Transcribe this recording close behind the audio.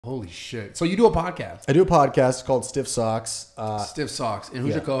Holy shit. So you do a podcast? I do a podcast called Stiff Socks. Stiff Socks. And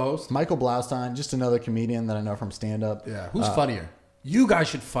who's your co-host? Michael Blaustein, just another comedian that I know from stand-up. Yeah. Who's funnier? You guys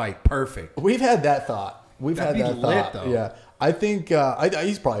should fight. Perfect. We've had that thought. That'd be lit, though. Yeah. I think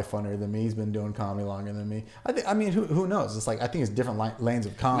he's probably funnier than me. He's been doing comedy longer than me. I mean, who knows? It's like, I think it's different lanes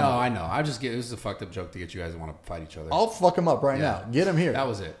of comedy. No, I know. This is a fucked up joke to get you guys to want to fight each other. I'll fuck him up right now. Get him here. That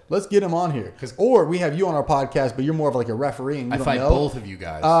was it. Let's get him on here. Or we have you on our podcast, but you're more of like a referee. And you I don't fight know. both of you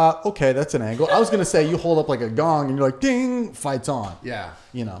guys. Okay, that's an angle. I was going to say you hold up like a gong and you're like, ding, fight's on. Yeah.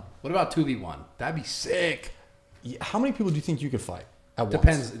 You know. What about 2v1? That'd be sick. How many people do you think you could fight at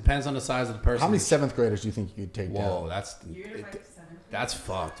once? Depends on the size of the person. How many 7th graders do you think you could take down? Whoa, that's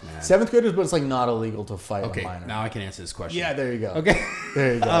fucked, man. 7th graders, but it's like not illegal to fight a minor. Now I can answer this question. Yeah, there you go. Okay.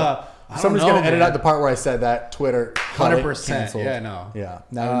 There you go. Somebody's going to edit out the part where I said that. Twitter. 100%. Yeah, no. Yeah.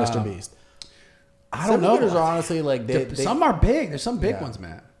 Now you're Mr. Beast. I don't know. 7th graders are honestly like... some are big. There's some big ones,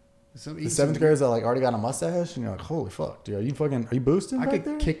 man. The 7th graders that like already got a mustache, and you're like, holy fuck, dude, are you boosting? I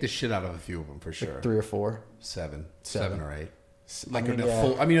could kick the shit out of a few of them for sure. Like 3 or 4, 7 or 8. Like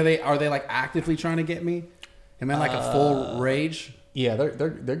full. I mean, are they like actively trying to get me? Am I like a full rage? Yeah, they're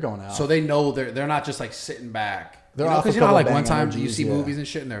going out. So they know they're not just like sitting back. They're because you know how like one time energies, you see movies and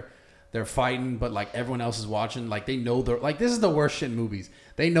shit, and they're fighting, but like everyone else is watching. Like they know they're like, this is the worst shit in movies.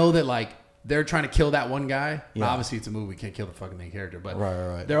 They know that like they're trying to kill that one guy. Yeah. Obviously, it's a movie. Can't kill the fucking main character. But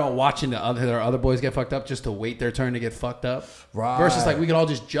right. They're all watching their other boys get fucked up just to wait their turn to get fucked up. Right. Versus like we could all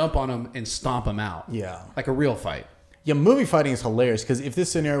just jump on them and stomp them out. Yeah. Like a real fight. Yeah, movie fighting is hilarious because if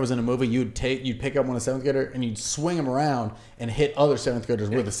this scenario was in a movie, you'd pick up one of the 7th grader and you'd swing him around and hit other 7th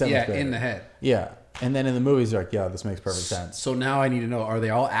graders with a 7th grader. Yeah, in the head. Yeah. And then in the movies, you're like, yeah, this makes perfect sense. So now I need to know, are they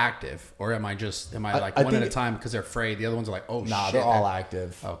all active? Or am I like one at a time because they're afraid? The other ones are like, oh, nah, shit. they're all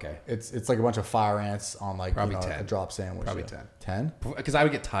active. Okay. It's like a bunch of fire ants on like probably 10. A drop sandwich. Probably 10. 10? Because I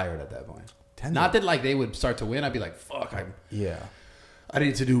would get tired at that point. 10? Not that like they would start to win. I'd be like, fuck. I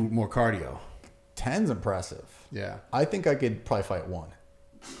need to do more cardio. 10's impressive. Yeah. I think I could probably fight 1.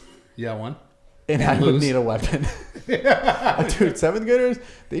 Yeah, 1? And I would need a weapon. Dude, 7th graders,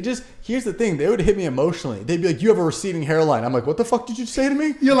 here's the thing. They would hit me emotionally. They'd be like, you have a receding hairline. I'm like, what the fuck did you say to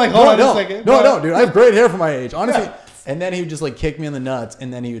me? You're like, hold on a second. No, I don't, dude. I have great hair for my age. Honestly. And then he would just like kick me in the nuts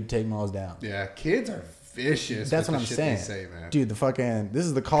and then he would take Miles down. Yeah, kids are vicious. That's what I'm saying. Say, man. Dude, this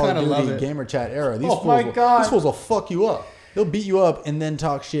is the Call of Duty gamer chat era. These fools will fuck you up. They'll beat you up and then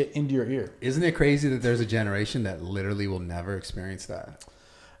talk shit into your ear. Isn't it crazy that there's a generation that literally will never experience that?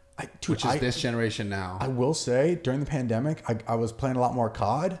 Which is this generation now. I will say, during the pandemic, I was playing a lot more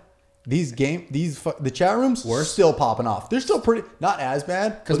COD. The chat rooms were still popping off. They're still pretty, not as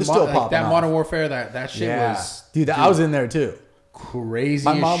bad, but they're still popping off. That Modern Warfare, that shit was... Dude, I was in there too. Crazy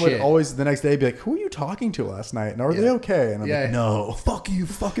My mom shit. would always, the next day, be like, who are you talking to last night? And are they okay? And I'm like, no. Fuck you,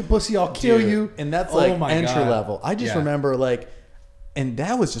 fucking pussy, I'll kill you. And that's like entry level. I just remember like, and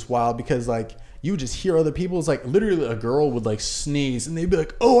that was just wild because like, you would just hear other people. It's like literally a girl would like sneeze and they'd be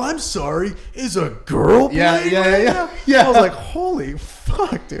like, "Oh, I'm sorry, is a girl playing right now?" I was like, "Holy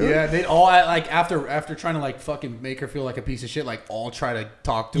fuck, dude!" Yeah, they'd all like after trying to like fucking make her feel like a piece of shit, like all try to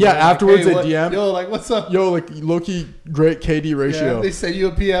talk to her. Yeah, afterwards like, hey, they DM, yo, like what's up? Yo, like low-key great KD ratio. Yeah, they send you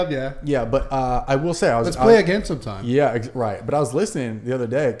a PM. Yeah, yeah, but I will say let's play again sometime. Yeah, right. But I was listening the other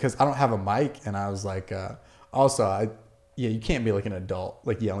day because I don't have a mic, and I was like, yeah, you can't be like an adult,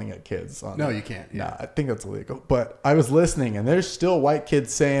 like yelling at kids. No, you can't. Yeah. Nah, I think that's illegal. But I was listening, and there's still white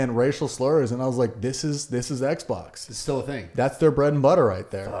kids saying racial slurs, and I was like, "This is Xbox. It's still a thing. That's their bread and butter right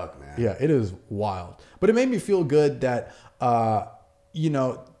there." Fuck, man. Yeah, it is wild. But it made me feel good that,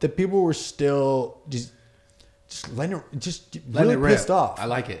 the people were still just really pissed off. I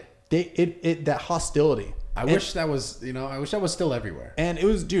like it. That hostility. I wish that was still everywhere. And it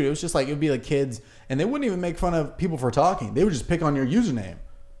was just like, it would be like kids, and they wouldn't even make fun of people for talking. They would just pick on your username.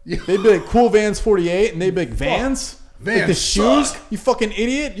 They'd be like, Cool Vans 48, and they'd be like, Vans? Vans like the shoes? suck. You fucking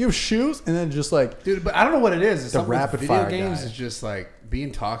idiot. You have shoes? And then just like... Dude, but I don't know what it is. It's the rapid fire video games guy. is just like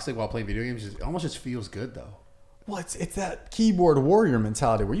being toxic while playing video games. It almost just feels good, though. Well, it's that keyboard warrior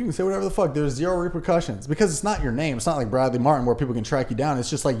mentality where you can say whatever the fuck. There's zero repercussions because it's not your name. It's not like Bradley Martin where people can track you down. It's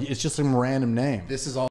just some random name. This is all